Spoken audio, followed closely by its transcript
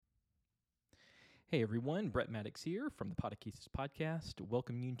Hey everyone, Brett Maddox here from the Podakesis Podcast.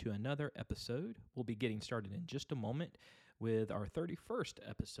 Welcome you to another episode. We'll be getting started in just a moment with our 31st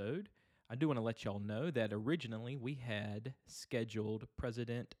episode. I do want to let y'all know that originally we had scheduled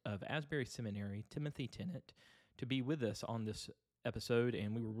President of Asbury Seminary, Timothy Tennant, to be with us on this episode,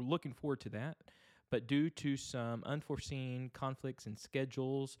 and we were looking forward to that. But due to some unforeseen conflicts and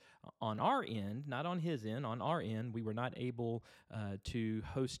schedules on our end, not on his end, on our end, we were not able to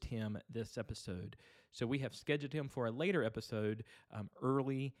host him this episode. So we have scheduled him for a later episode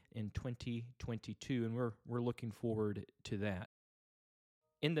early in 2022, and we're looking forward to that.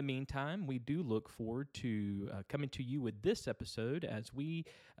 In the meantime, we do look forward to coming to you with this episode as we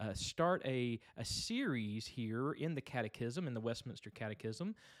start a series here in the Catechism, in the Westminster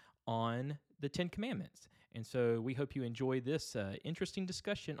Catechism, on the Ten Commandments. And so we hope you enjoy this interesting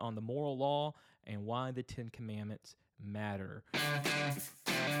discussion on the moral law and why the Ten Commandments matter.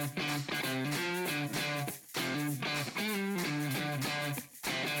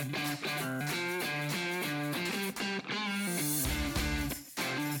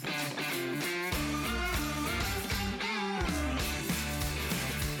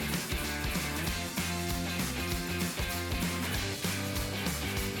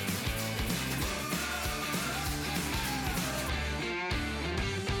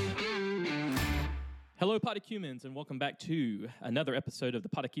 Hello, Podocumens, and welcome back to another episode of the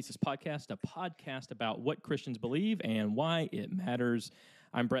Podakesis Podcast, a podcast about what Christians believe and why it matters.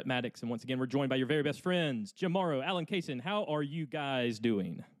 I'm Brett Maddox, and once again, we're joined by your very best friends, Jim Morrow, Alan Kaysen. How are you guys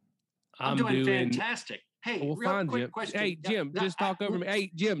doing? I'm doing fantastic. Hey, well, real quick Jim. question. Hey, Jim, just talk over me.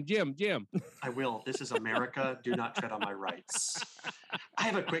 Hey, Jim. I will. This is America. Do not tread on my rights. I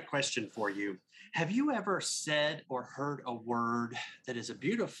have a quick question for you. Have you ever said or heard a word that is a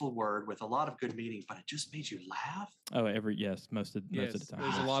beautiful word with a lot of good meaning, but it just made you laugh? Oh, yes, most of the time.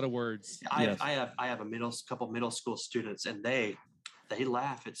 There's a lot of words. I have a couple middle school students, and they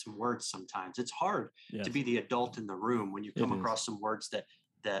laugh at some words sometimes. It's hard to be the adult in the room when you come across some words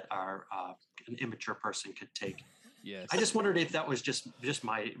that are an immature person could take. Yes. I just wondered if that was just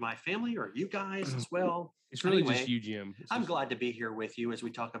my family or you guys as well. It's really just you, Jim. I'm glad to be here with you as we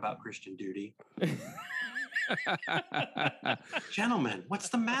talk about Christian duty. Gentlemen, what's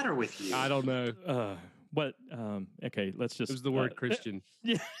the matter with you? I don't know. Okay, let's just... It was the word Christian.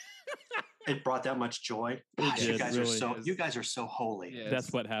 Yeah. It brought that much joy. Gosh, you guys are so holy. Yes.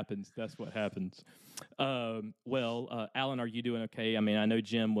 That's what happens. Alan, are you doing okay? I mean, I know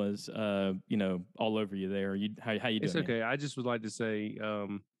Jim was, all over you there. How you doing? It's okay. Man? I just would like to say,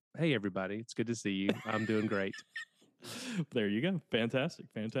 hey, everybody. It's good to see you. I'm doing great. There you go. Fantastic.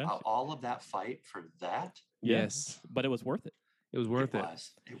 All of that fight for that? Yes. But it was worth it. It was worth it.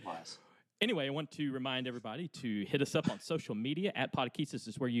 It was. Anyway, I want to remind everybody to hit us up on social media. At Podakesis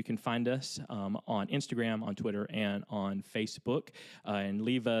is where you can find us on Instagram, on Twitter, and on Facebook. And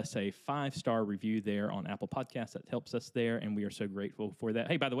leave us a 5-star review there on Apple Podcasts. That helps us there, and we are so grateful for that.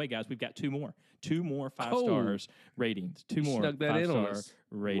 Hey, by the way, guys, we've got two more 5 stars ratings. Two more 5-star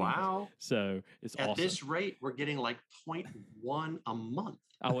ratings. Wow. So it's awesome. At this rate, we're getting like 0.1 a month.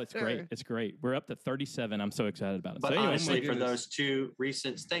 Oh, it's great. It's great. We're up to 37. I'm so excited about it. But honestly, for those two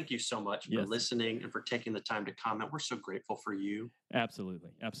recents, thank you so much for listening and for taking the time to comment. We're so grateful for you.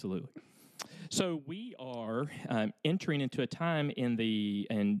 Absolutely. So we are entering into a time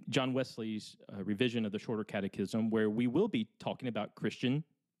in John Wesley's revision of the Shorter Catechism where we will be talking about Christian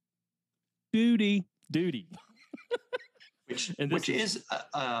duty. which is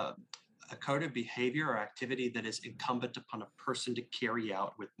a code of behavior or activity that is incumbent upon a person to carry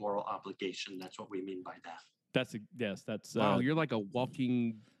out with moral obligation. That's what we mean by that. That's wow. You're like a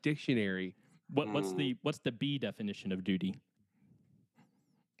walking dictionary. What's the B definition of duty?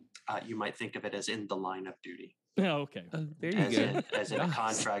 You might think of it as in the line of duty. Oh, okay. There you go. As in a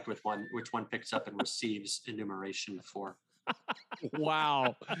contract which one picks up and receives enumeration for.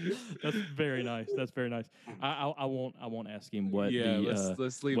 Wow, that's very nice. I won't ask him what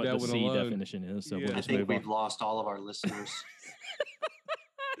let's leave what that the one C alone. definition is. So I think we've lost all of our listeners.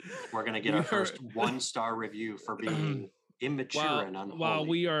 We're going to get our first 1-star review for being immature and unholy. While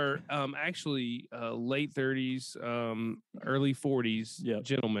we are actually late 30s, early 40s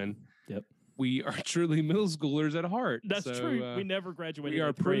gentlemen. Yep. We are truly middle schoolers at heart. That's true. We never graduated. We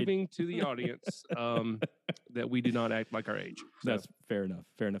are proving to the audience that we do not act like our age. So. That's fair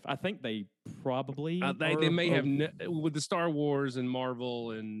enough. I think they probably they may have with the Star Wars and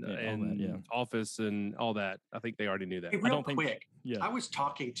Marvel and Office and all that. I think they already knew that. Hey, I was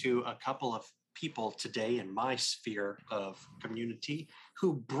talking to a couple of people today in my sphere of community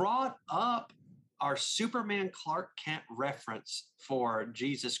who brought up our Superman Clark Kent reference for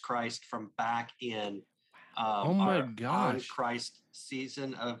Jesus Christ from back in oh my our gosh, On Christ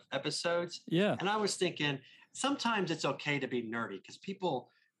season of episodes. Yeah. And I was thinking sometimes it's okay to be nerdy because people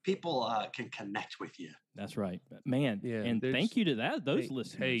can connect with you. That's right, man. Yeah, and thank you to those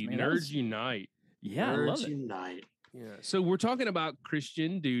listeners. Hey, man, nerds unite. Yeah, I love it. Unite. Yeah. So we're talking about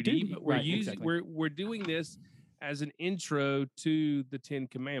Christian duty, but we're right, using exactly. we're doing this as an intro to the 10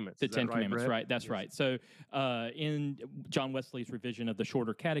 Commandments. The Is that 10 right, Commandments, Brett? right? That's Yes. right. So in John Wesley's revision of the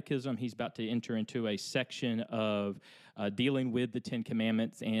Shorter Catechism, he's about to enter into a section of dealing with the 10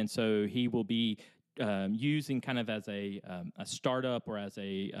 Commandments. And so he will be using kind of as a startup or as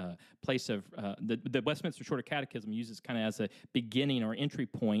a place of the Westminster Shorter Catechism uses kind of as a beginning or entry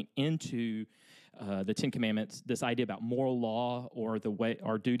point into the 10 Commandments, this idea about moral law or the way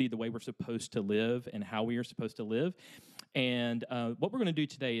our duty, the way we're supposed to live and how we are supposed to live. And what we're going to do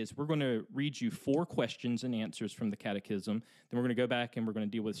today is we're going to read you 4 questions and answers from the Catechism. Then we're going to go back and we're going to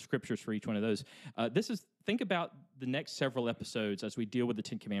deal with scriptures for each one of those. Think about the next several episodes as we deal with the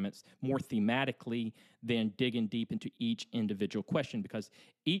 10 Commandments more thematically than digging deep into each individual question, because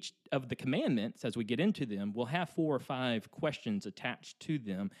each of the commandments, as we get into them, will have 4 or 5 questions attached to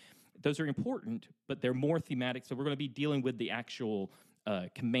them. Those are important, but they're more thematic. So we're going to be dealing with the actual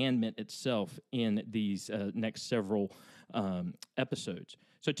commandment itself in these next several episodes.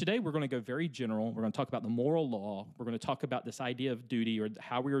 So today we're going to go very general. We're going to talk about the moral law. We're going to talk about this idea of duty or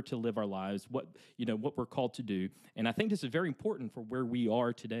how we are to live our lives, what we're called to do. And I think this is very important for where we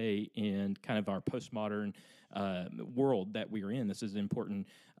are today in kind of our postmodern world that we are in. This is an important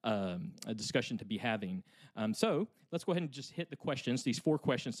a discussion to be having. So let's go ahead and just hit the questions, these 4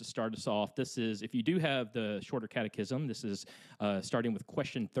 questions to start us off. This is, if you do have the Shorter Catechism, this is starting with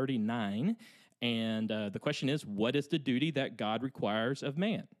question 39. And the question is, what is the duty that God requires of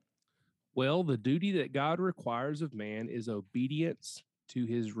man? Well, the duty that God requires of man is obedience to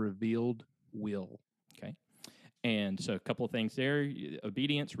his revealed will. Okay. And so a couple of things there,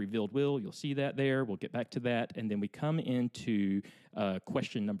 obedience, revealed will, you'll see that there. We'll get back to that. And then we come into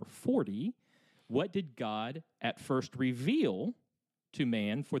question number 40. What did God at first reveal to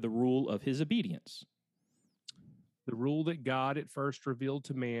man for the rule of his obedience? The rule that God at first revealed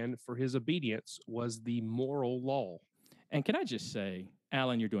to man for his obedience was the moral law. And can I just say,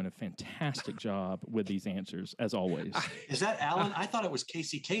 Alan, you're doing a fantastic job with these answers, as always. Is that Alan? I thought it was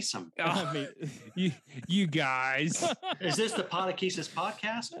Casey Kasem. I mean, you guys. Is this the Podakesis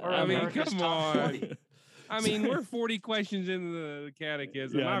podcast? Or I mean, America's come Top on. 40? I mean, we're 40 questions into the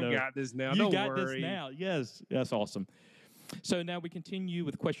catechism. Yeah, I've got this now. You Don't got worry. this now. Yes, that's awesome. So now we continue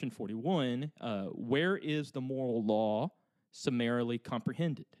with question 41. Where is the moral law summarily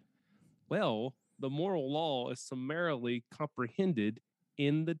comprehended? Well, the moral law is summarily comprehended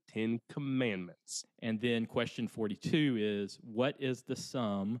in the 10 Commandments. And then question 42 is, what is the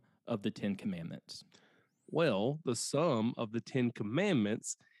sum of the 10 Commandments? Well, the sum of the 10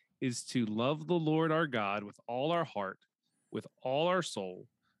 Commandments is to love the Lord our God with all our heart, with all our soul,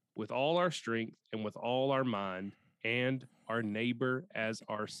 with all our strength, and with all our mind, and our neighbor as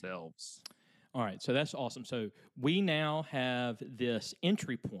ourselves. All right, so that's awesome. So we now have this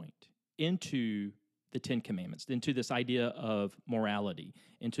entry point into the 10 Commandments, into this idea of morality,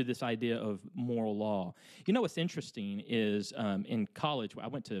 into this idea of moral law. You know what's interesting is in college, I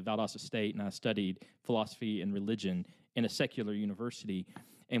went to Valdosta State and I studied philosophy and religion in a secular university.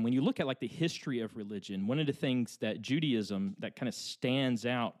 And when you look at like the history of religion, one of the things that Judaism, that kind of stands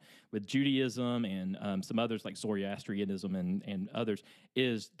out with Judaism and some others like Zoroastrianism and others,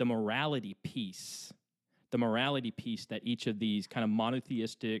 is the morality piece. The morality piece that each of these kind of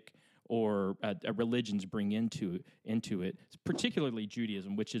monotheistic or religions bring into it, particularly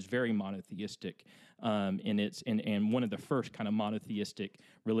Judaism, which is very monotheistic, and one of the first kind of monotheistic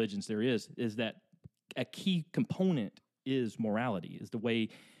religions there is that a key component is morality, is the way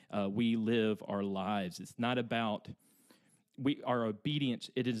we live our lives. It's not about our obedience.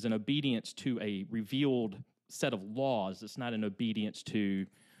 It is an obedience to a revealed set of laws. It's not an obedience to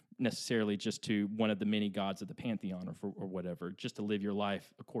necessarily just to one of the many gods of the pantheon or whatever, just to live your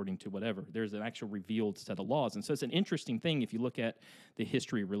life according to whatever. There's an actual revealed set of laws. And so it's an interesting thing if you look at the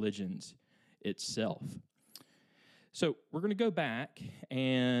history of religions itself. So we're going to go back,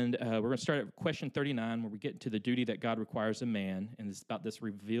 and we're going to start at question 39, where we get into the duty that God requires of man, and it's about this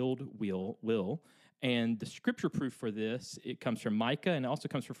revealed will. And the scripture proof for this, it comes from Micah, and it also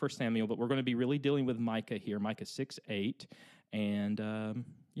comes from 1 Samuel, but we're going to be really dealing with Micah here, Micah 6:8, and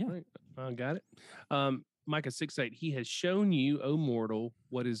yeah. Right. I got it. Micah 6:8, he has shown you, O mortal,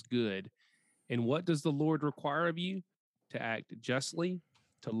 what is good. And what does the Lord require of you? To act justly,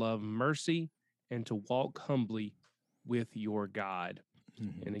 to love mercy, and to walk humbly with your God.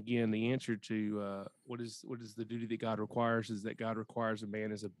 Mhm. And again, the answer to what is the duty that God requires is that God requires a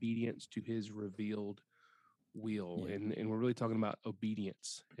man's obedience to his revealed will. Yeah. And we're really talking about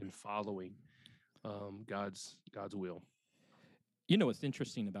obedience and following God's will. You know what's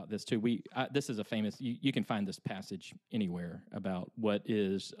interesting about this too? This is a famous. You can find this passage anywhere about what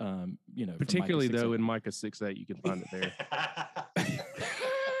is, from Micah Particularly 6:8. though in Micah 6:8, you can find it there.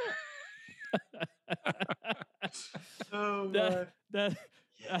 Oh That- that-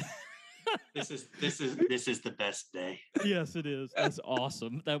 Yes. This is the best day. Yes, it is. That's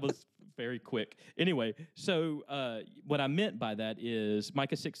awesome. That was very quick. Anyway, so what I meant by that is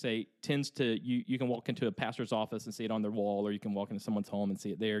Micah 6:8 tends to you can walk into a pastor's office and see it on their wall, or you can walk into someone's home and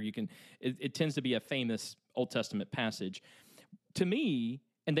see it there. It tends to be a famous Old Testament passage. To me,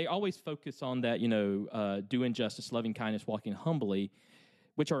 and they always focus on that, doing justice, loving kindness, walking humbly,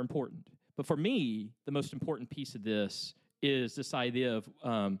 which are important. But for me, the most important piece of this is this idea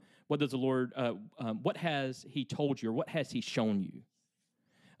of what does the Lord, what has He told you, or what has He shown you?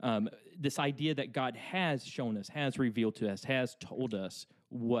 This idea that God has shown us, has revealed to us, has told us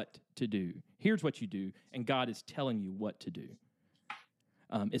what to do. Here's what you do, and God is telling you what to do.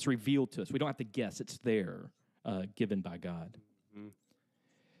 It's revealed to us. We don't have to guess. It's there, given by God. Mm-hmm.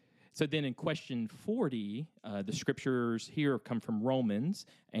 So then in question 40, the scriptures here come from Romans,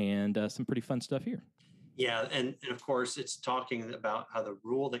 and some pretty fun stuff here. Yeah, and of course, it's talking about how the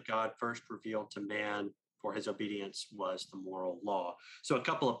rule that God first revealed to man for his obedience was the moral law. So a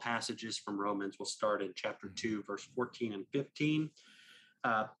couple of passages from Romans will start in chapter 2, verse 14 and 15.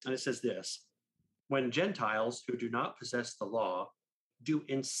 And it says this: when Gentiles who do not possess the law do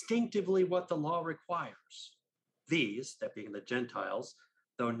instinctively what the law requires, these, that being the Gentiles,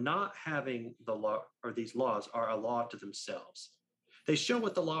 though not having the law or these laws, are a law to themselves. They show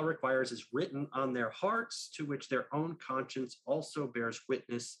what the law requires is written on their hearts, to which their own conscience also bears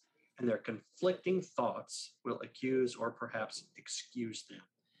witness, and their conflicting thoughts will accuse or perhaps excuse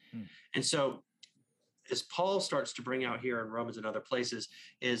them. And so, as Paul starts to bring out here in Romans and other places,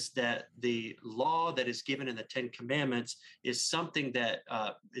 is that the law that is given in the Ten Commandments is something that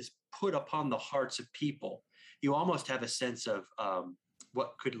is put upon the hearts of people. You almost have a sense of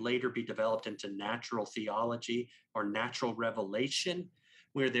what could later be developed into natural theology or natural revelation,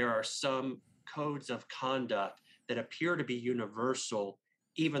 where there are some codes of conduct that appear to be universal,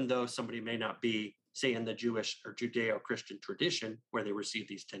 even though somebody may not be, say, in the Jewish or Judeo-Christian tradition where they receive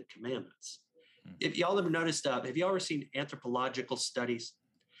these 10 commandments. If y'all ever noticed, have you ever seen anthropological studies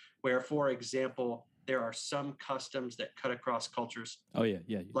where, for example, there are some customs that cut across cultures? Oh, yeah.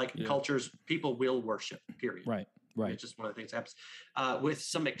 Like cultures, people will worship, period. Right. It's just one of the things that happens. With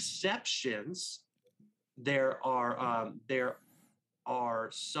some exceptions, there are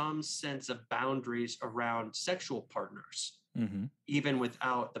some sense of boundaries around sexual partners, even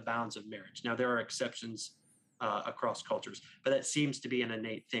without the bounds of marriage. Now, there are exceptions across cultures, but that seems to be an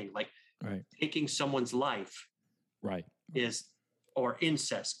innate thing. Like taking someone's life is, or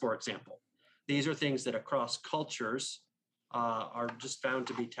incest, for example. These are things that across cultures are just found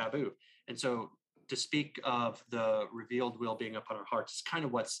to be taboo. And so to speak of the revealed will being upon our hearts is kind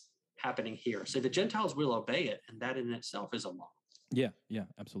of what's happening here. So the Gentiles will obey it, and that in itself is a law. Yeah,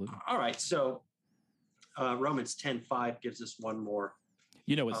 absolutely. All right, so Romans 10:5 gives us one more.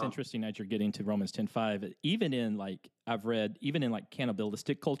 You know, what's interesting as you're getting to Romans 10:5, even in I've read, even in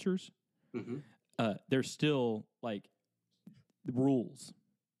cannibalistic cultures, there's still rules.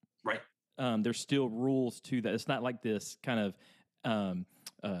 Right. There's still rules to that. It's not like this kind of,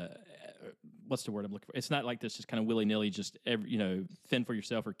 what's the word I'm looking for? It's not like this just kind of willy-nilly, just fend for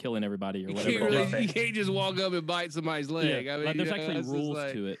yourself or killing everybody or whatever. You can't just walk up and bite somebody's leg. Yeah, I mean, there's actually rules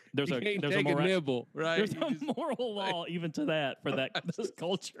to it. There's a nibble, right? There's a moral law even to that for those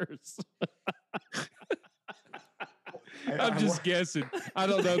cultures. I'm just guessing. I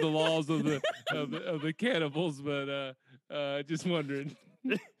don't know the laws of the cannibals, but just wondering.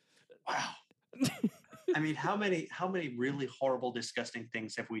 Wow. I mean, how many really horrible, disgusting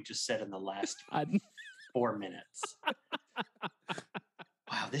things have we just said in the last 4 minutes?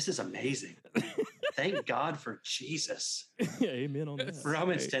 Wow, this is amazing. Thank God for Jesus. Amen on that.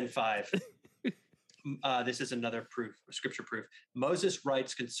 Romans 10:5. This is another proof, scripture proof. Moses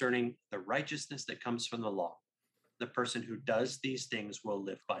writes concerning the righteousness that comes from the law. The person who does these things will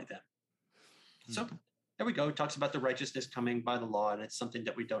live by them. So there we go. It talks about the righteousness coming by the law, and it's something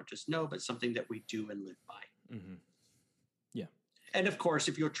that we don't just know, but something that we do and live by. Yeah. And of course,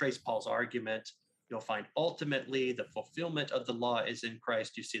 if you'll trace Paul's argument, you'll find ultimately the fulfillment of the law is in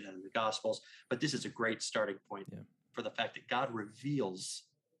Christ. You see that in the Gospels. But this is a great starting point for the fact that God reveals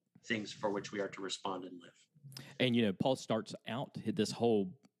things for which we are to respond and live. And, Paul starts out this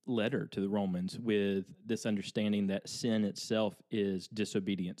whole letter to the Romans with this understanding that sin itself is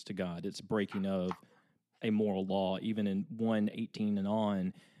disobedience to God. It's breaking of a moral law. Even in 1:18 and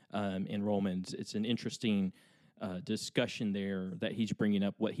on in Romans, it's an interesting discussion there that he's bringing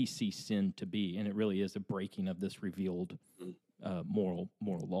up what he sees sin to be. And it really is a breaking of this revealed moral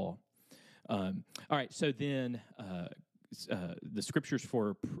law. All right, so then the scriptures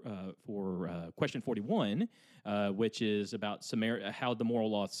for question 41, which is about how the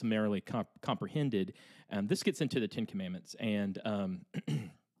moral law is summarily comprehended. This gets into the Ten Commandments, and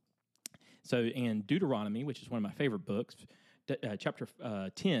so in Deuteronomy, which is one of my favorite books, chapter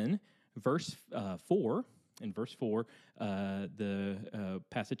 10, verse 4. In verse 4, the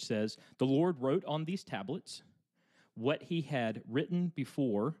passage says, "The Lord wrote on these tablets what he had written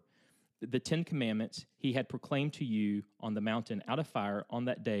before the 10 Commandments he had proclaimed to you on the mountain out of fire on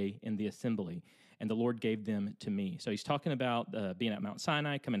that day in the assembly, and the Lord gave them to me." So he's talking about being at Mount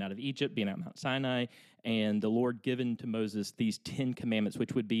Sinai, coming out of Egypt, being at Mount Sinai, and the Lord given to Moses these 10 Commandments,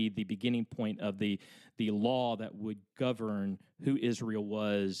 which would be the beginning point of the law that would govern who Israel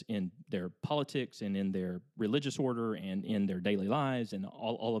was in their politics and in their religious order and in their daily lives and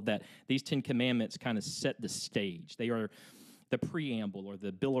all of that. These 10 Commandments kind of set the stage. They are the preamble or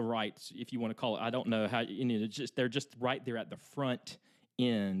the Bill of Rights, if you want to call it. I don't know how, they're just right there at the front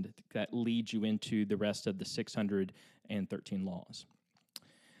end that leads you into the rest of the 613 laws.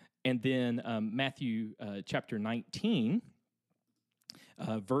 And then Matthew chapter 19,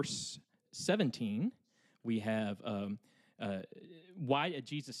 verse 17, we have why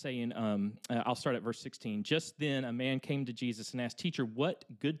Jesus saying, I'll start at verse 16. "Just then a man came to Jesus and asked, 'Teacher, what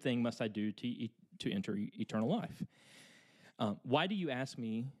good thing must I do to enter eternal life?' 'Why do you ask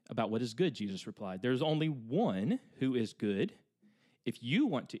me about what is good?' Jesus replied. 'There's only one who is good. If you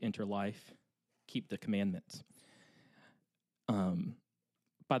want to enter life, keep the commandments.'"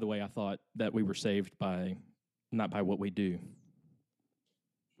 By the way, I thought that we were saved not by what we do.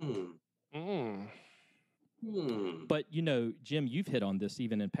 But, Jim, you've hit on this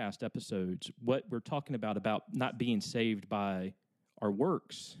even in past episodes. What we're talking about not being saved by our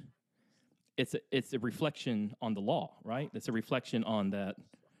works, it's a reflection on the law, right? It's a reflection on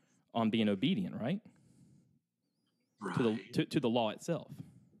being obedient, right? Right. To the law itself.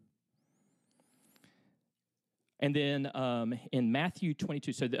 And then in Matthew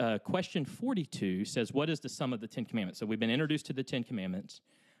 22, so question 42 says, "What is the sum of the 10 Commandments?" So we've been introduced to the 10 Commandments.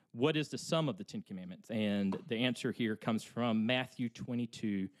 What is the sum of the 10 Commandments? And the answer here comes from Matthew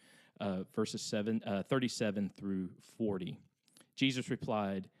 22, verses 37 through 40. Jesus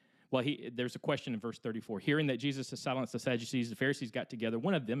replied, there's a question in verse 34. Hearing that Jesus has silenced the Sadducees, the Pharisees got together.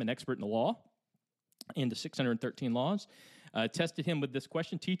 One of them, an expert in the law, in the 613 laws, tested him with this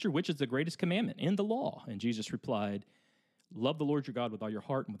question, "Teacher, which is the greatest commandment in the law?" And Jesus replied, "Love the Lord your God with all your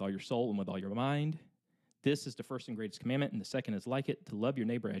heart and with all your soul and with all your mind. This is the first and greatest commandment, and the second is like it, to love your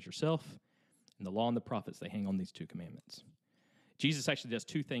neighbor as yourself. And the law and the prophets, they hang on these two commandments." Jesus actually does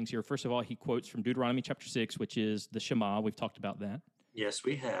two things here. First of all, he quotes from Deuteronomy chapter 6, which is the Shema. We've talked about that. Yes,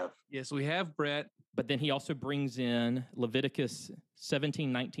 we have. Yes, we have, Brett. But then he also brings in Leviticus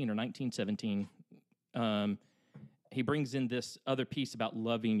 17:19 or 19:17. He brings in this other piece about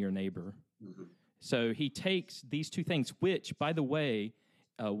loving your neighbor. Mm-hmm. So he takes these two things, which, by the way,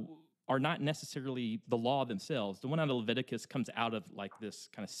 are not necessarily the law themselves. The one out of Leviticus comes out of like this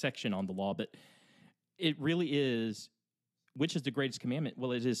kind of section on the law, but it really is, which is the greatest commandment?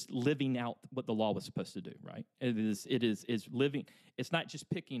 Well, it is living out what the law was supposed to do, right? It is living. It's not just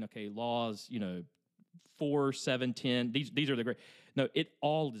picking, okay, laws, 4, 7, 10. These are the great. No, it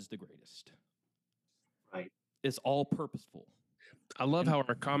all is the greatest. Right. It's all purposeful. I love how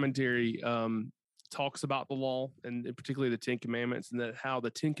our commentary talks about the law, and particularly the 10 Commandments, and that how the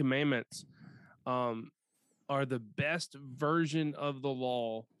 10 Commandments are the best version of the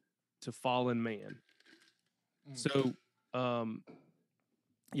law to fallen man. So,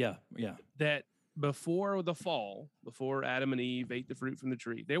 that before the fall, before Adam and Eve ate the fruit from the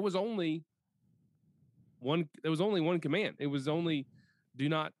tree, there was only one command. It was only, do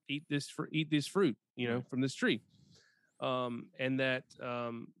not eat this fruit, from this tree. And that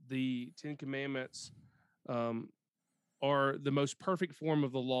the 10 Commandments are the most perfect form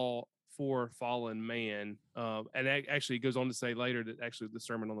of the law for fallen man. And actually, it goes on to say later that actually the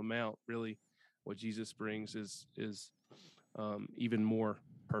Sermon on the Mount, really, what Jesus brings is even more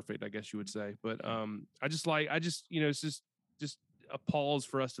perfect, I guess you would say. But it's just a pause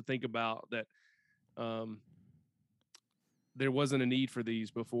for us to think about that. There wasn't a need for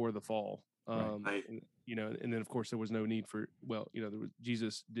these before the fall. Right. And, and then of course there was no need for,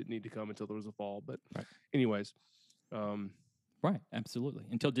 Jesus didn't need to come until there was a fall. But Right. anyways, right, absolutely.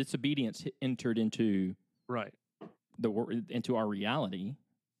 Until disobedience entered into right. into our reality,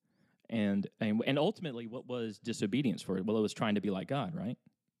 and ultimately, what was disobedience for? Well, it was trying to be like God, right?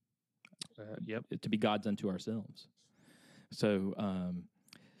 Yep. To be gods unto ourselves. So,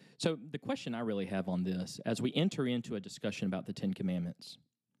 so the question I really have on this, as we enter into a discussion about the Ten Commandments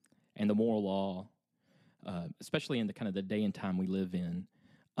and the moral law, especially in the kind of the day and time we live in,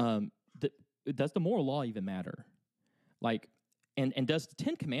 does the moral law even matter? Like, and does the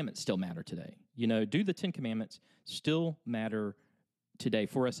Ten Commandments still matter today? Do the Ten Commandments still matter today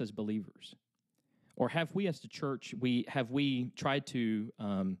for us as believers? Or have we as the church, have we tried to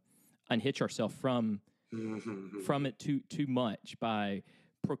unhitch ourselves from it too much by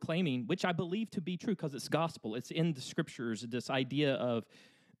proclaiming, which I believe to be true because it's gospel, it's in the scriptures, this idea of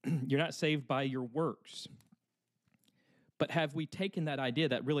you're not saved by your works. But have we taken that idea,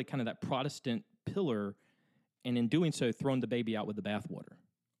 that really kind of that Protestant pillar, and in doing so thrown the baby out with the bathwater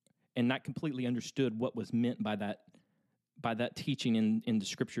and not completely understood what was meant by that teaching in the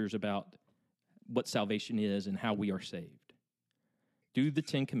scriptures about what salvation is and how we are saved? Do the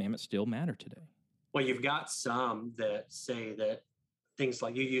Ten Commandments still matter today? Well, you've got some that say that things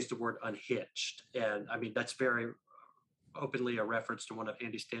like, you used the word unhitched. And I mean, that's very openly a reference to one of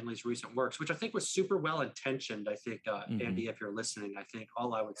Andy Stanley's recent works, which I think was super well intentioned. I think, Andy, if you're listening, I think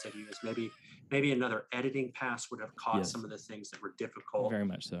all I would say to you is maybe another editing pass would have caught some of the things that were difficult. Very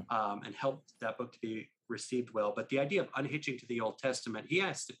much so. And helped that book to be received well. But the idea of unhitching to the Old Testament, he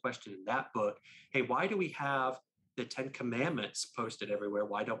asked the question in that book, hey, why do we have the Ten Commandments posted everywhere?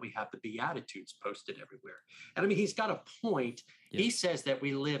 Why don't we have the Beatitudes posted everywhere? And I mean, he's got a point. He says that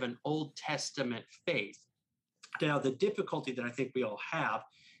we live an Old Testament faith. Now, the difficulty that I think we all have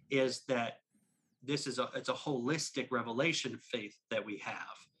is that it's a holistic revelation faith that we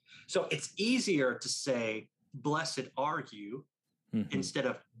have. So it's easier to say, blessed are you, instead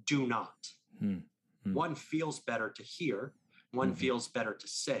of do not. One feels better to hear, one feels better to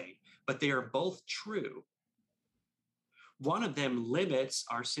say, but they are both true. One of them limits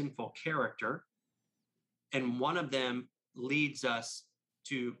our sinful character, and one of them leads us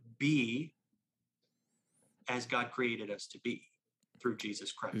to be as God created us to be through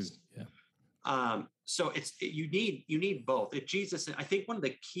Jesus Christ. So you need both. I think one of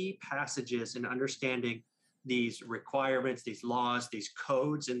the key passages in understanding these requirements, these laws, these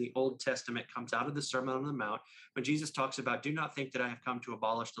codes in the Old Testament comes out of the Sermon on the Mount, when Jesus talks about, do not think that I have come to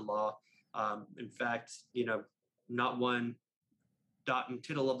abolish the law. In fact, not one dot and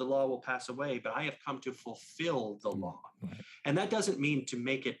tittle of the law will pass away, but I have come to fulfill the law. And that doesn't mean to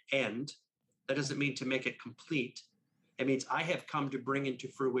make it end. That doesn't mean to make it complete. It means I have come to bring into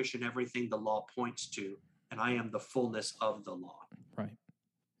fruition everything the law points to, and I am the fullness of the law. Right.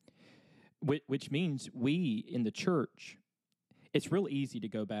 Which means we in the church, it's real easy to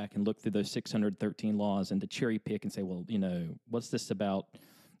go back and look through those 613 laws and to cherry pick and say, well, what's this about,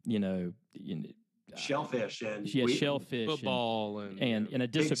 shellfish and shellfish football and a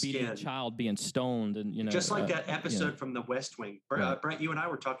disobedient child being stoned, and just like that episode from The West Wing. Brett, you and I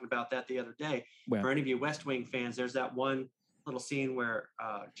were talking about that the other day. For any of you West Wing fans, there's that one little scene where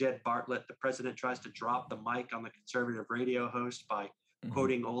Jed Bartlett, the president, tries to drop the mic on the conservative radio host by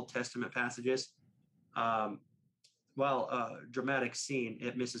quoting Old Testament passages. Dramatic scene,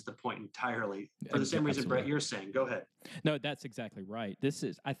 it misses the point entirely for the same reason, Brett, you're saying. Go ahead. No, that's exactly right.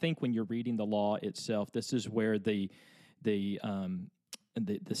 I think when you're reading the law itself, this is where the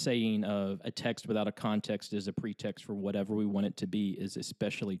saying of a text without a context is a pretext for whatever we want it to be is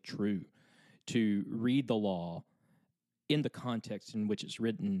especially true. To read the law in the context in which it's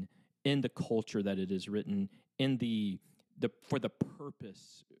written, in the culture that it is written, in for the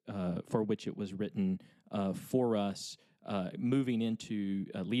purpose for which it was written for us, moving into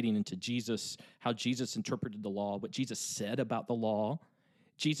leading into Jesus, how Jesus interpreted the law, what Jesus said about the law.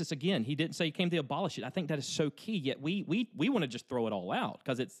 Jesus, again, he didn't say he came to abolish it. I think that is so key. Yet we want to just throw it all out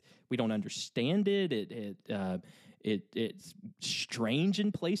because we don't understand it. It's strange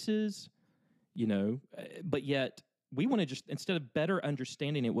in places, But yet we want to just, instead of better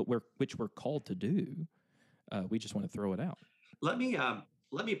understanding it, which we're called to do, we just want to throw it out. Let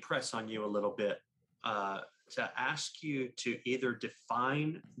me press on you a little bit to ask you to either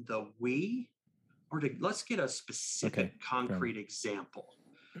define the we, or let's get a specific concrete example,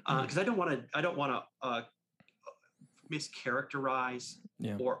 because I don't want to mischaracterize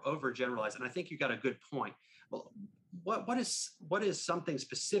or overgeneralize. And I think you got a good point. Well, what is something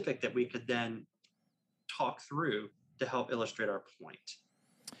specific that we could then talk through to help illustrate our point?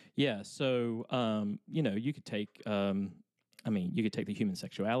 Yeah. So, you could take, you could take the human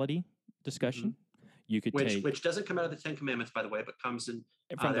sexuality discussion. You could take Which doesn't come out of the Ten Commandments, by the way, but comes in.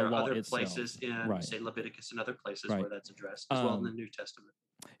 from the There are law other itself. places in, Right. say, Leviticus and other places Right. where that's addressed, as well in the New Testament.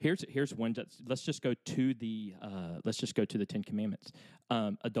 Here's one. Let's just go to the Ten Commandments.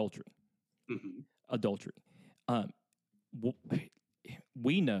 Adultery. Adultery.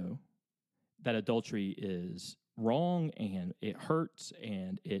 We know that adultery is wrong, and it hurts,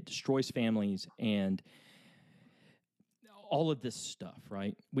 and it destroys families, and all of this stuff,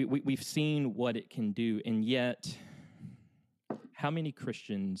 right? We've seen what it can do, and yet, how many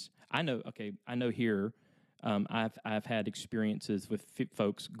Christians I know here, I've had experiences with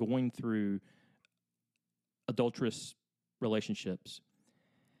folks going through adulterous relationships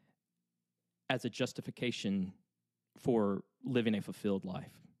as a justification for living a fulfilled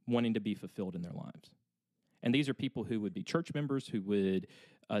life, wanting to be fulfilled in their lives. And these are people who would be church members, who would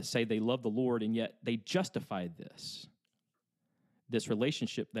say they love the Lord, and yet they justify this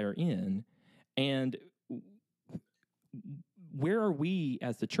relationship they're in. And where are we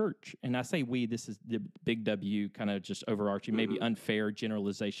as the church? And I say we, this is the big W, kind of just overarching, maybe unfair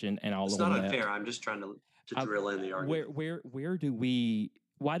generalization. And it's not unfair. I'm just trying to drill in the argument. Where do we?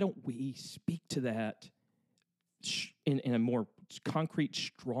 Why don't we speak to that in a more concrete,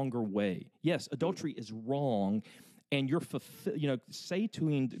 stronger way? Yes, adultery is wrong, and you're say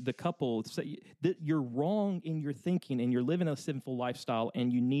to the couple, say that you're wrong in your thinking, and you're living a sinful lifestyle,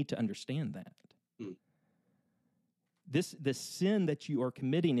 and you need to understand that. This sin that you are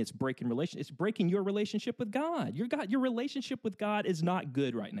committing is breaking relationship. It's breaking your relationship with God. Your relationship with God is not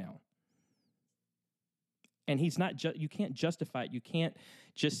good right now. And he's not. You can't justify it. You can't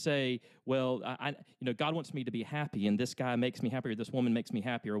just say, "Well, God wants me to be happy, and this guy makes me happy, or this woman makes me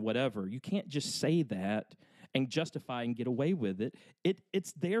happy, or whatever." You can't just say that and justify and get away with it.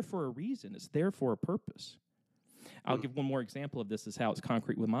 It's there for a reason. It's there for a purpose. I'll give one more example of this. Is how it's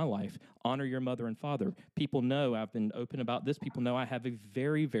concrete with my life. Honor your mother and father. People know I've been open about this. People know I have a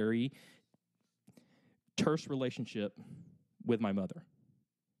very, very terse relationship with my mother.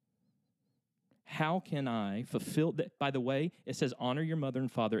 How can I fulfill that? By the way, it says honor your mother and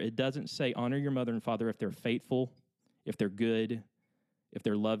father. It doesn't say honor your mother and father if they're faithful, if they're good, if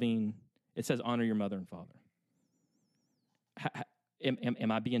they're loving. It says honor your mother and father.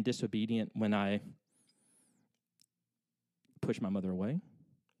 Am I being disobedient when I push my mother away?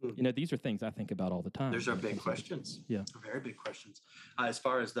 These are things I think about all the time. Those are big questions. Yeah. Very big questions. As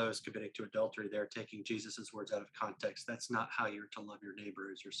far as those committing to adultery, they're taking Jesus's words out of context. That's not how you're to love your neighbor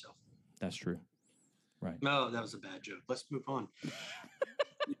as yourself. That's true. Right. No, that was a bad joke. Let's move on.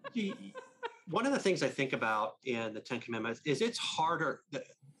 One of the things I think about in the Ten Commandments is it's harder.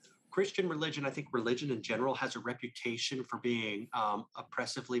 Christian religion, I think religion in general, has a reputation for being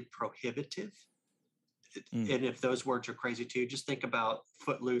oppressively prohibitive. And if those words are crazy to you, just think about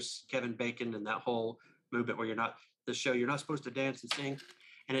Footloose, Kevin Bacon, and that whole movement where you're not supposed to dance and sing.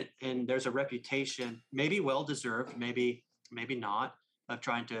 And there's a reputation, maybe well-deserved, maybe not, of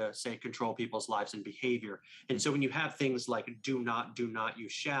trying to say control people's lives and behavior. And so when you have things like do not, you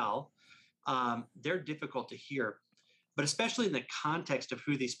shall, they're difficult to hear, but especially in the context of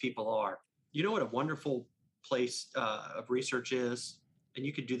who these people are. You know what a wonderful place of research is? And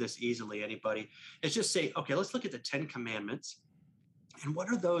you could do this easily, anybody. It's just say, okay, let's look at the 10 Commandments. And what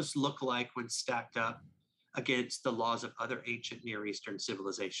do those look like when stacked up against the laws of other ancient Near Eastern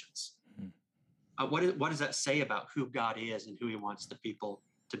civilizations? What does that say about who God is and who he wants the people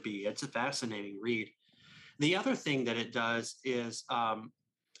to be? It's a fascinating read. The other thing that it does is,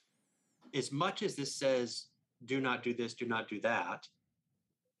 as much as this says, do not do this, do not do that,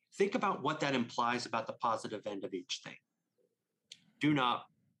 think about what that implies about the positive end of each thing. Do not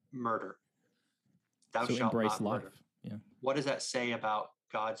murder. Thou shalt embrace not life. murder. Yeah. What does that say about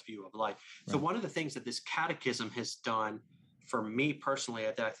God's view of life? Right. So one of the things that this catechism has done for me personally,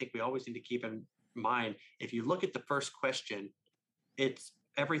 that I think we always need to keep in mind, if you look at the first question, it's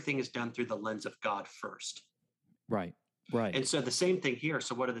everything is done through the lens of God first. Right. And so the same thing here.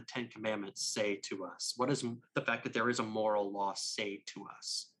 So what do the 10 Commandments say to us? What does the fact that there is a moral law say to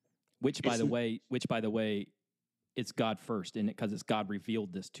us? Which, by the way, it's God first, in it, because it's God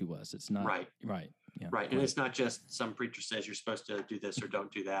revealed this to us. It's not right. Yeah. Right. And it's not just some preacher says you're supposed to do this or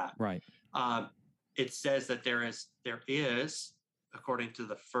don't do that. Right. It says that there is, according to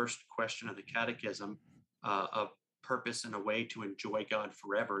the first question of the catechism, a purpose and a way to enjoy God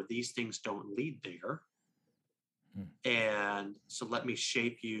forever. These things don't lead there. And so let me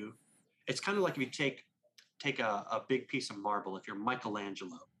shape you. It's kind of like if you take a big piece of marble. If you're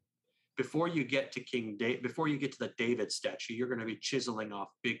Michelangelo, before you get to before you get to the David statue, you're going to be chiseling off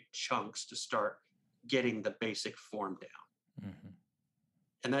big chunks to start getting the basic form down. Mm-hmm.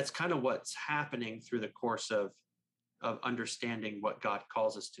 And that's kind of what's happening through the course of understanding what God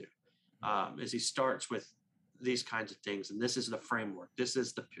calls us to. As he starts with these kinds of things, and this is the framework. This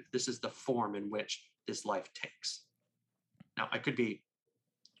is the form in which this life takes. Now, I could be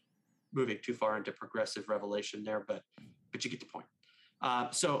moving too far into progressive revelation there, but you get the point.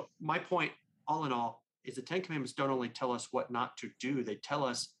 So my point, all in all, is the Ten Commandments don't only tell us what not to do; they tell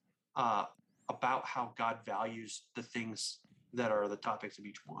us about how God values the things that are the topics of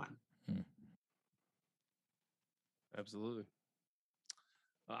each one. Absolutely.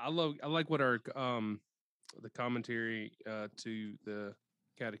 I like what our the commentary to the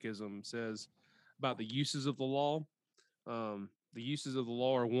Catechism says about the uses of the law. The uses of the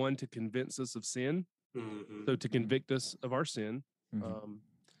law are, one, to convince us of sin, so to convict us of our sin.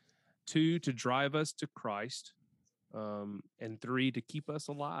 Two, to drive us to Christ, and three, to keep us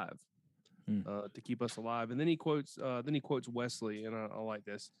alive. To keep us alive. And then he quotes Wesley, and I like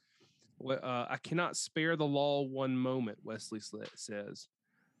this. I cannot spare the law one moment, Wesley says,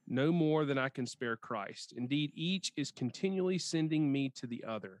 no more than I can spare Christ. Indeed, each is continually sending me to the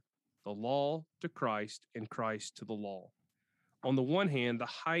other, the law to Christ and Christ to the law. On the one hand, the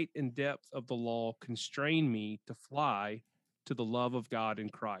height and depth of the law constrain me to fly to the love of God in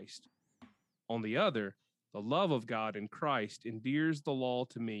Christ. On the other, the love of God in Christ endears the law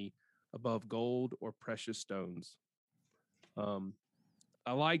to me above gold or precious stones.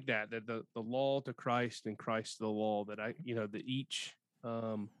 I like that the law to Christ and Christ to the law, that each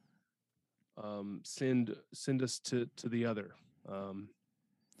send us to the other.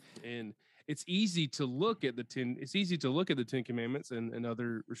 And it's easy to look at the 10 Commandments and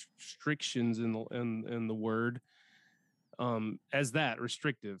other restrictions in the word as that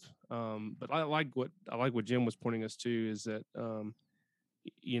restrictive. But I like what Jim was pointing us to, is that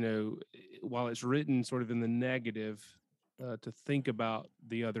while it's written sort of in the negative, to think about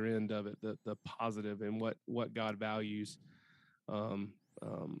the other end of it, the positive, and what God values.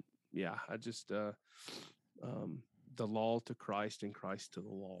 The law to Christ and Christ to the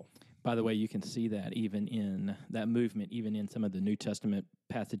law. By the way, you can see that even in that movement, even in some of the New Testament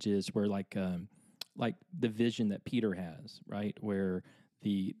passages where like the vision that Peter has, right? Where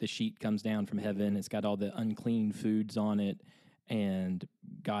the sheet comes down from heaven, it's got all the unclean foods on it, and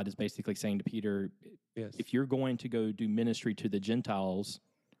God is basically saying to Peter, yes, if you're going to go do ministry to the Gentiles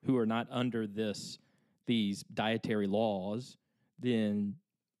who are not under these dietary laws, then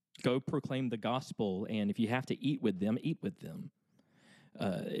go proclaim the gospel, and if you have to eat with them, eat with them.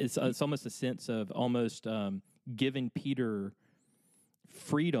 It's almost a sense of almost giving Peter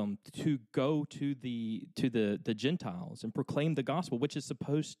freedom to go to the Gentiles and proclaim the gospel, which is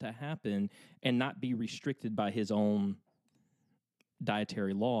supposed to happen and not be restricted by his own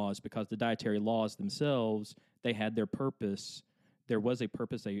dietary laws, because the dietary laws themselves, they had their purpose. There was a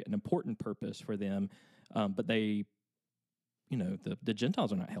purpose, an important purpose for them, but they, the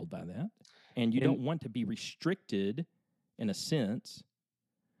Gentiles are not held by that, and you don't want to be restricted, in a sense,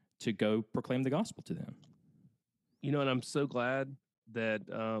 to go proclaim the gospel to them. And I'm so glad that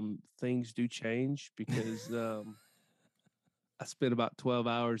things do change, because I spent about 12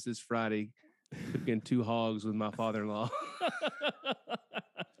 hours this Friday cooking 2 hogs with my father-in-law.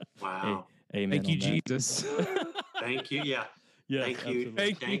 Wow. Hey, amen. Thank you, Jesus. Thank you. Yeah. Yes, Thank you.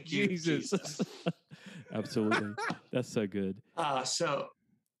 Thank you, Jesus. Absolutely. That's so good. So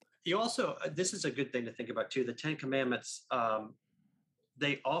you also, this is a good thing to think about too. The 10 Commandments,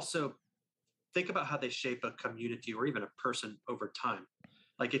 they also think about how they shape a community or even a person over time.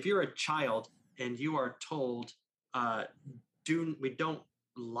 Like if you're a child and you are told, we don't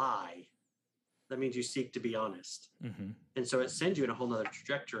lie, that means you seek to be honest. Mm-hmm. And so it sends you in a whole nother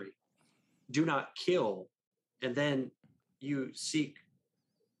trajectory. Do not kill. And then you seek,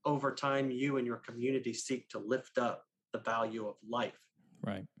 over time, you and your community seek to lift up the value of life.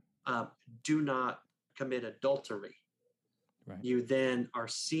 Right. Do not commit adultery. Right. You then are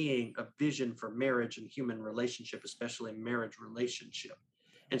seeing a vision for marriage and human relationship, especially marriage relationship.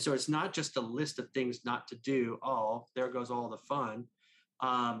 And so it's not just a list of things not to do. Oh, there goes all the fun.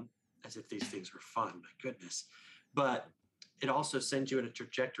 As if these things are fun, my goodness. But it also sends you in a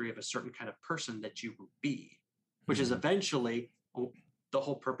trajectory of a certain kind of person that you will be, which is eventually the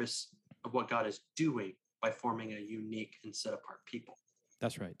whole purpose of what God is doing by forming a unique and set apart people.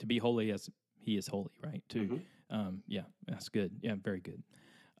 That's right. To be holy as he is holy, right? Yeah, that's good. Yeah, very good.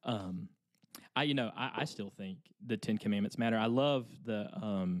 I still think the Ten Commandments matter. I love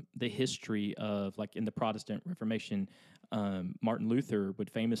the history of, like, in the Protestant Reformation, Martin Luther would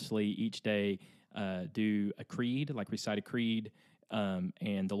famously each day do a creed, like recite a creed,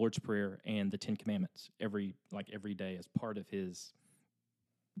 and the Lord's Prayer and the Ten Commandments every day as part of his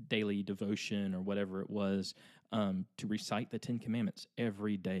daily devotion or whatever it was, to recite the Ten Commandments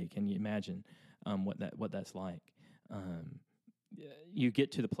every day. Can you imagine what that's like? You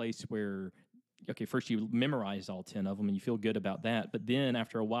get to the place where, okay, first you memorize all 10 of them and you feel good about that, but then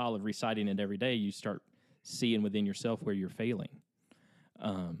after a while of reciting it every day, you start seeing within yourself where you're failing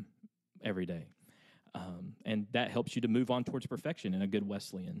every day. And that helps you to move on towards perfection in a good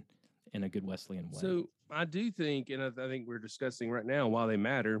Wesleyan way. So I do think, and I think we're discussing right now why they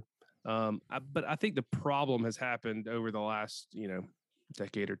matter. But I think the problem has happened over the last,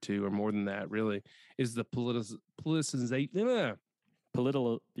 decade or two, or more than that, really, is the politicization.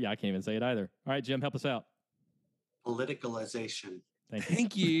 Yeah, I can't even say it either. All right, Jim, help us out. Politicalization.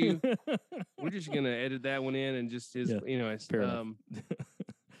 Thank you. We're just going to edit that one in and just, anyways,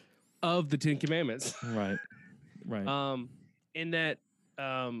 of the Ten Commandments. Right. In that,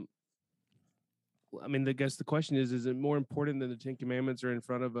 I guess the question is it more important than the Ten Commandments are in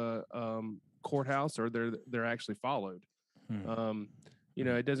front of a courthouse, or they're actually followed?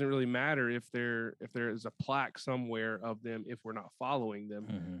 It doesn't really matter if there is a plaque somewhere of them if we're not following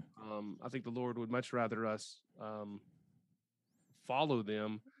them. I think the Lord would much rather us follow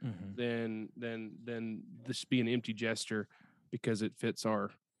them than this be an empty gesture because it fits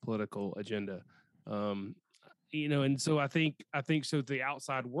our political agenda. And so I think so the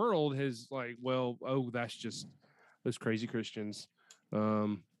outside world has like, well, that's just those crazy Christians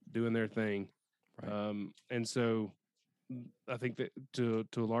doing their thing. Right. And so I think that to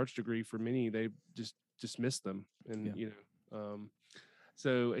a large degree for many, they just dismiss them. And,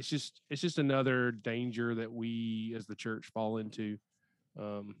 so it's just another danger that we as the church fall into.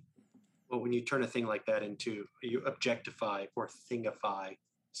 Well, when you turn a thing like that into, you objectify or thingify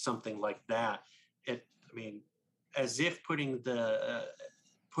something like that, as if putting the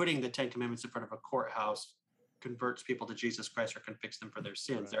Ten Commandments in front of a courthouse converts people to Jesus Christ or convicts them for their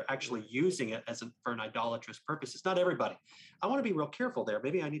sins. Right. They're actually using it for an idolatrous purpose. It's not everybody. I want to be real careful there.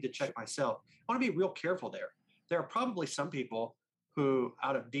 Maybe I need to check myself. I want to be real careful there. There are probably some people who,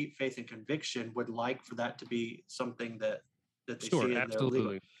 out of deep faith and conviction, would like for that to be something that they see in absolutely. their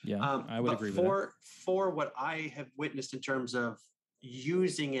legal. Yeah, I would agree with that. For what I have witnessed in terms of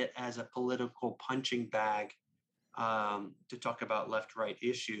using it as a political punching bag to talk about left-right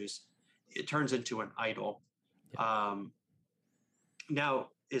issues, it turns into an idol. Yeah. Now,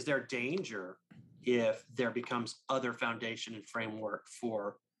 is there danger if there becomes other foundation and framework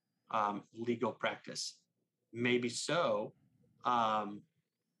for legal practice? Maybe so. But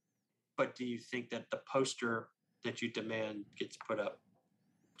do you think that the poster that you demand gets put up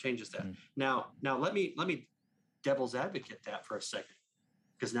changes that? Now let me devil's advocate that for a second,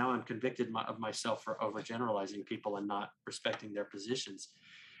 because now I'm convicted of myself for overgeneralizing people and not respecting their positions.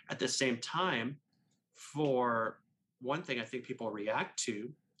 At the same time, for one thing, I think people react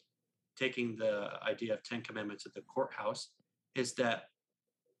to taking the idea of 10 Commandments at the courthouse is that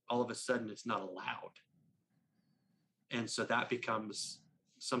all of a sudden it's not allowed. And so that becomes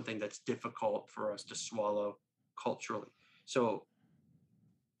something that's difficult for us to swallow culturally. So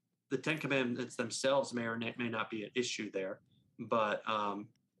the 10 Commandments themselves may or may not be an issue there, but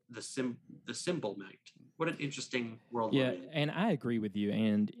the symbol might. What an interesting world. Yeah, and I agree with you,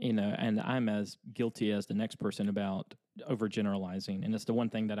 and and I'm as guilty as the next person about overgeneralizing, and it's the one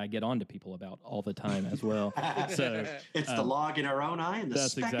thing that I get on to people about all the time as well. So it's the log in our own eye and the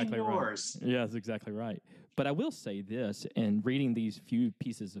speck in yours. Right. Yeah, that's exactly right. But I will say this, in reading these few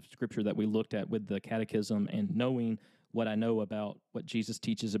pieces of scripture that we looked at with the catechism and knowing what I know about what Jesus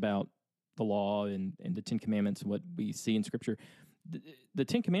teaches about the law and the 10 Commandments and what we see in scripture, the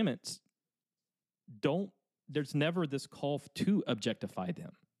 10 Commandments there's never this call to objectify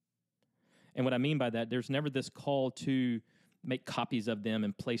them. And what I mean by that, there's never this call to make copies of them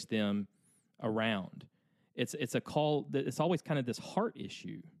and place them around. It's a call that it's always kind of this heart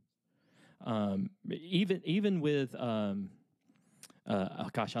issue. Even with, I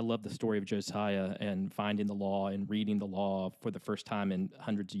love the story of Josiah and finding the law and reading the law for the first time in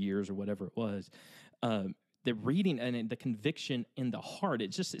hundreds of years or whatever it was. The reading and the conviction in the heart,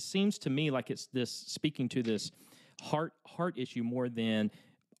 it seems to me like it's this speaking to this heart issue more than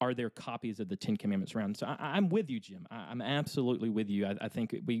are there copies of the 10 Commandments around. So I'm with you, Jim. I'm absolutely with you. I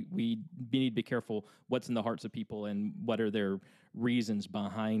think we need to be careful what's in the hearts of people and what are their reasons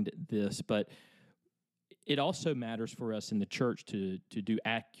behind this. But it also matters for us in the church to do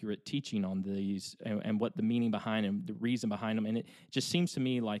accurate teaching on these and what the meaning behind them, the reason behind them. And it just seems to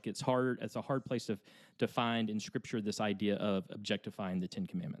me like it's a hard place to find in Scripture this idea of objectifying the Ten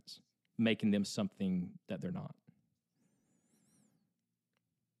Commandments, making them something that they're not.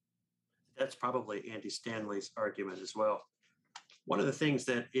 That's probably Andy Stanley's argument as well. One of the things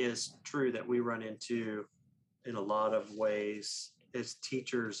that is true that we run into in a lot of ways as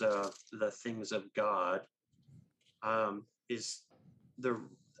teachers of the things of God is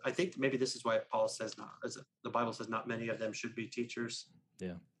I think maybe this is why Paul says the Bible says not many of them should be teachers.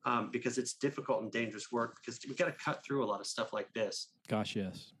 Yeah. Because it's difficult and dangerous work, because we got to cut through a lot of stuff like this. Gosh,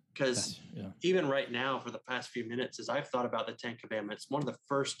 yes. Because even right now, for the past few minutes, as I've thought about the Ten Commandments, one of the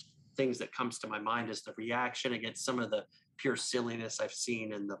first things that comes to my mind is the reaction against some of the pure silliness I've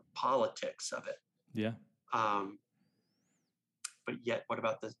seen in the politics of it. Yeah. But yet, what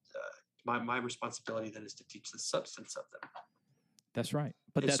about my responsibility then is to teach the substance of them. That's right.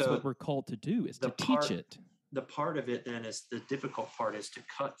 But that's what we're called to do, is to teach it. The part of it then is the difficult part is to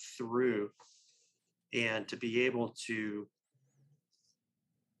cut through and to be able to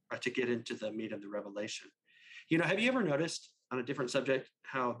get into the meat of the revelation. Have you ever noticed on a different subject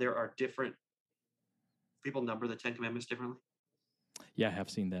how there are different people number the Ten Commandments differently? Yeah, I have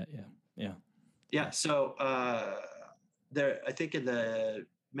seen that. Yeah. So I think in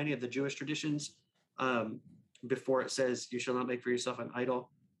many of the Jewish traditions, before it says you shall not make for yourself an idol,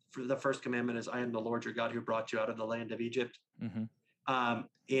 for the first commandment is, I am the Lord your God who brought you out of the land of Egypt. Mm-hmm.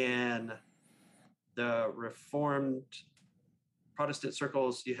 In the Reformed Protestant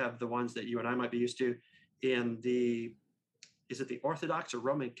circles, you have the ones that you and I might be used to. In the Orthodox or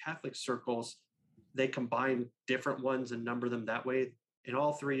Roman Catholic circles, they combine different ones and number them that way. In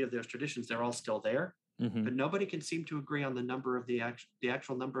all three of those traditions, they're all still there, but nobody can seem to agree on the number of the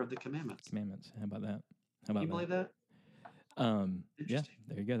actual number of the commandments. How about that? Can you believe that? Yeah,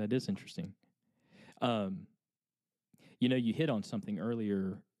 there you go. That is interesting. You hit on something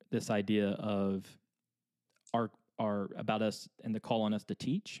earlier, this idea of our about us and the call on us to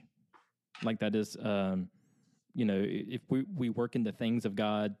teach. Like that is, if we work in the things of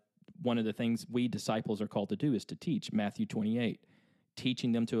God, one of the things we disciples are called to do is to teach. Matthew 28,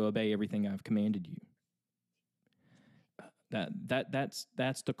 teaching them to obey everything I've commanded you.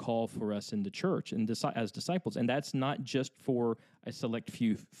 That's the call for us in the church and as disciples, and that's not just for a select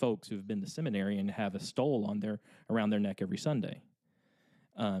few folks who've been to seminary and have a stole around their neck every Sunday.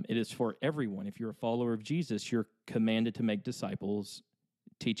 It is for everyone. If you're a follower of Jesus, you're commanded to make disciples,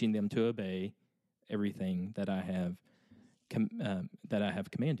 teaching them to obey everything that I have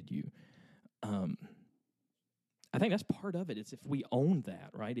commanded you. I think that's part of it. It's if we own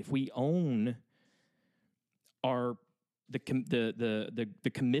that, right? If we own the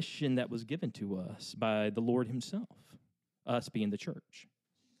commission that was given to us by the Lord Himself, us being the church.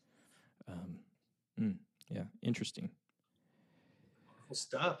 Interesting. Wonderful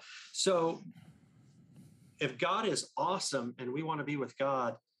stuff. So, if God is awesome and we want to be with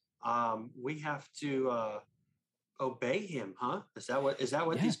God, we have to obey Him, huh? Is that what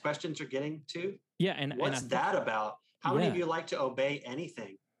these questions are getting to? Yeah, and what's that about? How many of you like to obey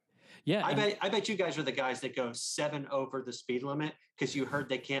anything? Yeah, I bet you guys are the guys that go 7 over the speed limit because you heard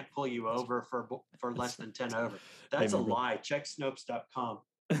they can't pull you over for less than 10 over. That's a lie. Check Snopes.com.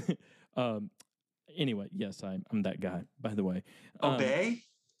 Anyway, yes, I'm that guy. By the way, obey.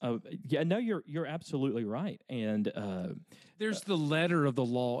 No, you're absolutely right. And there's the letter of the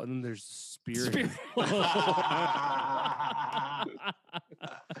law, and then there's the spirit.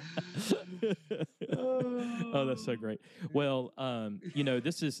 Oh, that's so great. Well,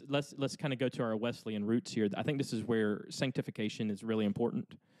 this is let's kind of go to our Wesleyan roots here. I think this is where sanctification is really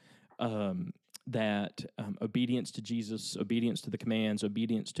important. That obedience to Jesus, obedience to the commands,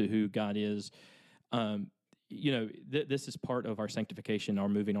 obedience to who God is. This is part of our sanctification, our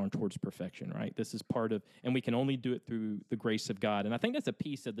moving on towards perfection, right? This is part of, and we can only do it through the grace of God. And I think that's a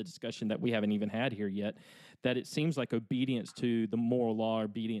piece of the discussion that we haven't even had here yet, that it seems like obedience to the moral law,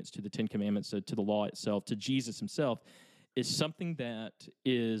 obedience to the Ten Commandments, to the law itself, to Jesus Himself, is something that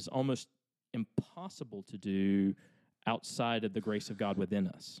is almost impossible to do outside of the grace of God within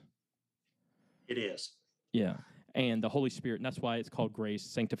us. It is. Yeah. And the Holy Spirit, and that's why it's called grace,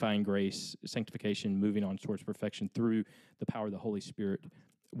 sanctification, moving on towards perfection through the power of the Holy Spirit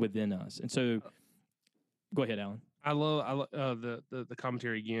within us. And so, go ahead, Alan. I love the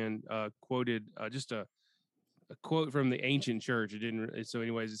commentary again, quoted just a quote from the ancient church. It didn't. So,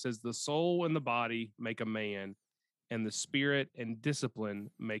 anyways, it says, "The soul and the body make a man, and the spirit and discipline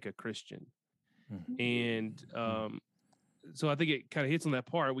make a Christian." Mm-hmm. And so I think it kind of hits on that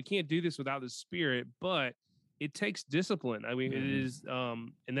part. We can't do this without the Spirit, but it takes discipline. I mean, it is,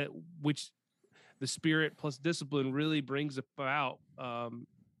 and that which the Spirit plus discipline really brings about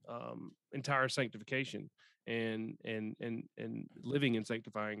entire sanctification and living in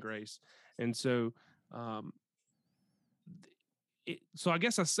sanctifying grace. And so, so I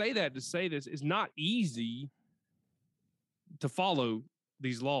guess I say that to say this is not easy to follow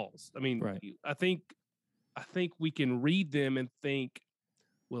these laws. I mean, Right. I think we can read them and think,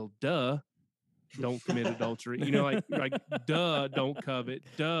 well, duh, don't commit adultery. You know, like duh, don't covet.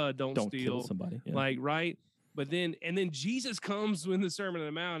 Duh, don't steal. Kill somebody. Yeah. Like, right. But then Jesus comes in the Sermon on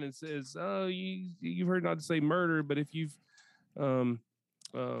the Mount and says, oh, you've heard not to say murder, but if you've, if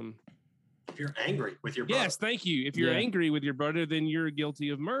you're angry with your brother. Yes, thank you. If you're angry with your brother, then you're guilty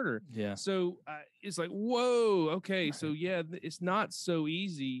of murder. Yeah. So it's like, whoa, okay. Right. So yeah, it's not so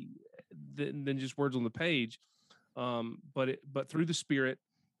easy than just words on the page. But through the Spirit,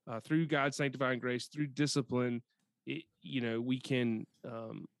 through God's sanctifying grace, through discipline, we can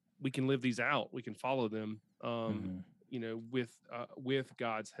live these out. We can follow them, with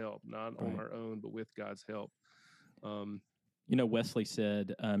God's help, not on our own, but with God's help. Wesley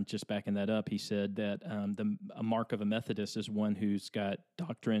said, just backing that up, he said that a mark of a Methodist is one who's got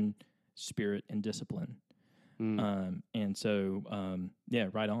doctrine, spirit, and discipline. And so,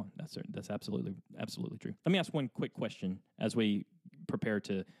 right on. That's absolutely true. Let me ask one quick question as we prepare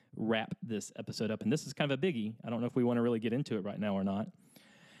to wrap this episode up. And this is kind of a biggie. I don't know if we want to really get into it right now or not.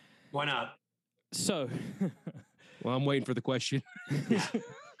 Why not? So, well, I'm waiting for the question.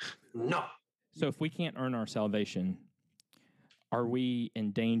 No. So if we can't earn our salvation, are we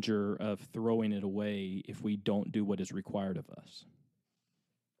in danger of throwing it away if we don't do what is required of us?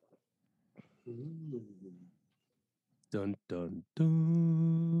 Dun, dun,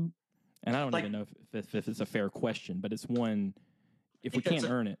 dun. And I don't even know if it's a fair question, but it's one, if we can't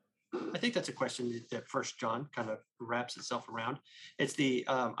earn it. I think that's a question that First John kind of wraps itself around. It's the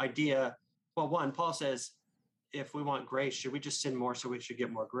idea, well, one, Paul says, if we want grace, should we just sin more so we should get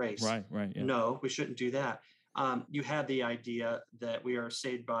more grace? Right. Yeah. No, we shouldn't do that. You have the idea that we are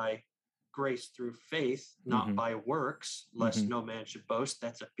saved by grace through faith, not by works, lest no man should boast.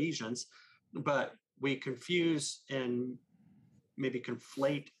 That's Ephesians. But we confuse and maybe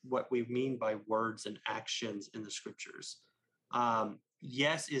conflate what we mean by words and actions in the scriptures.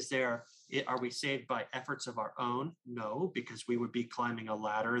 Yes, are we saved by efforts of our own? No, because we would be climbing a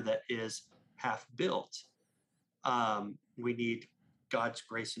ladder that is half built. We need God's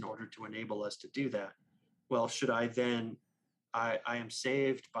grace in order to enable us to do that. Well, should I then, I am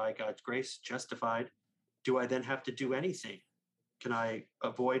saved by God's grace, justified. Do I then have to do anything? Can I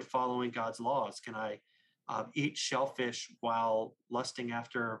avoid following God's laws? Can I eat shellfish while lusting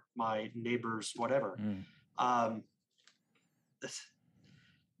after my neighbor's whatever?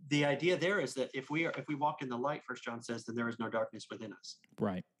 The idea there is that if we walk in the light, First John says, then there is no darkness within us.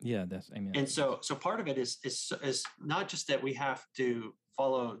 Right. Yeah. That's amen. And so part of it is not just that we have to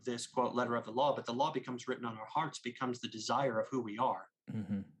follow this quote letter of the law, but the law becomes written on our hearts, becomes the desire of who we are,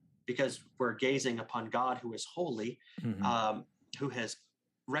 because we're gazing upon God who is holy, who has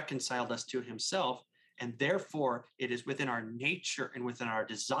reconciled us to Himself, and therefore it is within our nature and within our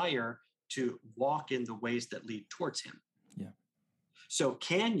desire to walk in the ways that lead towards Him. Yeah. So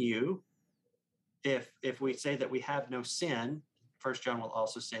can you, if we say that we have no sin, First John will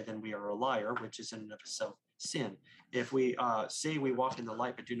also say then we are a liar, which is in and of itself sin. If we say we walk in the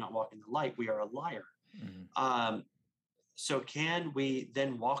light but do not walk in the light, we are a liar. So can we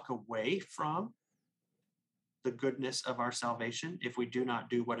then walk away from the goodness of our salvation if we do not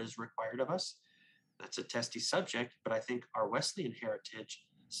do what is required of us? That's a testy subject, but I think our Wesleyan heritage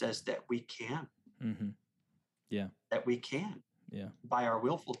says that we can. Yeah. That we can. Yeah. By our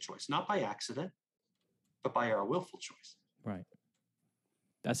willful choice, not by accident, but by our willful choice. Right.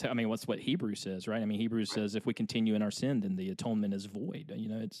 That's what's what Hebrews says, right? Hebrews says if we continue in our sin, then the atonement is void.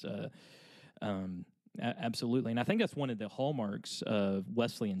 It's absolutely. And I think that's one of the hallmarks of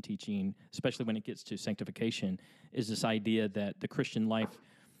Wesleyan teaching, especially when it gets to sanctification, is this idea that the Christian life,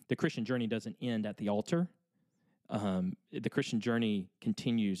 the Christian journey doesn't end at the altar. The Christian journey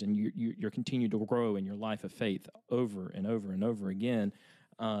continues, and you're continue to grow in your life of faith over and over and over again,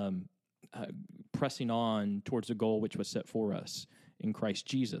 pressing on towards the goal which was set for us in Christ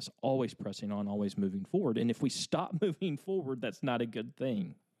Jesus, always pressing on, always moving forward. And if we stop moving forward, that's not a good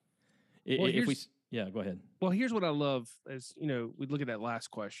thing. Go ahead. Well, here's what I love is, we look at that last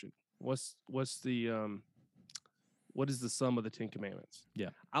question. What's the, what is the sum of the 10 commandments? Yeah.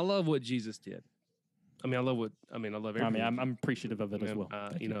 I love what Jesus did. I love everything. I'm appreciative of it as well.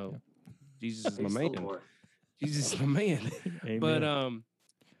 Jesus is my man. He's just a man. Amen. But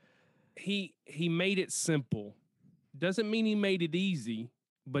he made it simple. Doesn't mean he made it easy,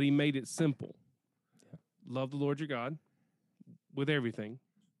 but he made it simple. Yeah. Love the Lord your God with everything,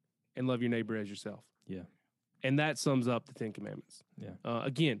 and love your neighbor as yourself. Yeah. And that sums up the 10 Commandments. Yeah.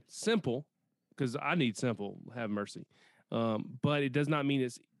 Again, simple, because I need simple, have mercy. But it does not mean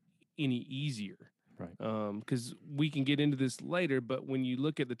it's any easier. Right. Because we can get into this later, but when you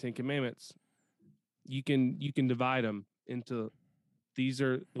look at the 10 Commandments, you can divide them into these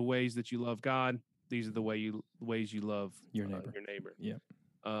are the ways that you love God. These are the ways you love Your neighbor. Yeah.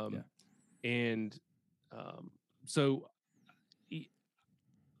 Yeah. And so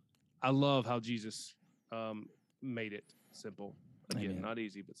I love how Jesus made it simple. Again, Amen. not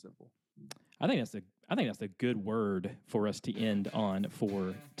easy, but simple. I think that's a good word for us to end on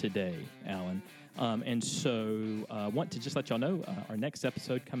for today, Alan. And so want to just let y'all know our next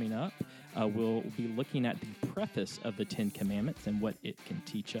episode coming up, we'll be looking at the preface of the 10 Commandments and what it can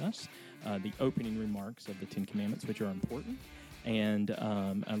teach us, the opening remarks of the 10 Commandments, which are important. And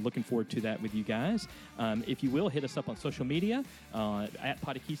I'm looking forward to that with you guys. If you will, hit us up on social media. At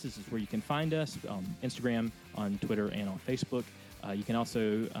Podekesis is where you can find us on Instagram, on Twitter, and on Facebook. You can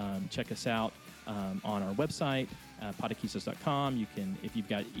also check us out on our website, podekesis.com. You can, if you've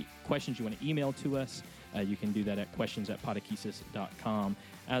got questions you want to email to us, you can do that at questions@podekesis.com.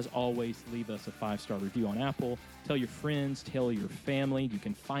 As always, leave us a 5-star review on Apple. Tell your friends, tell your family. You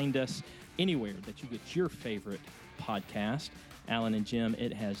can find us anywhere that you get your favorite podcast. Alan and Jim,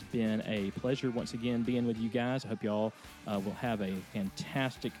 it has been a pleasure once again being with you guys. I hope y'all will have a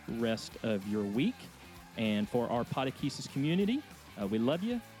fantastic rest of your week. And for our Podekesis community, we love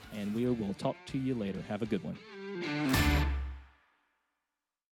you, and we will talk to you later. Have a good one.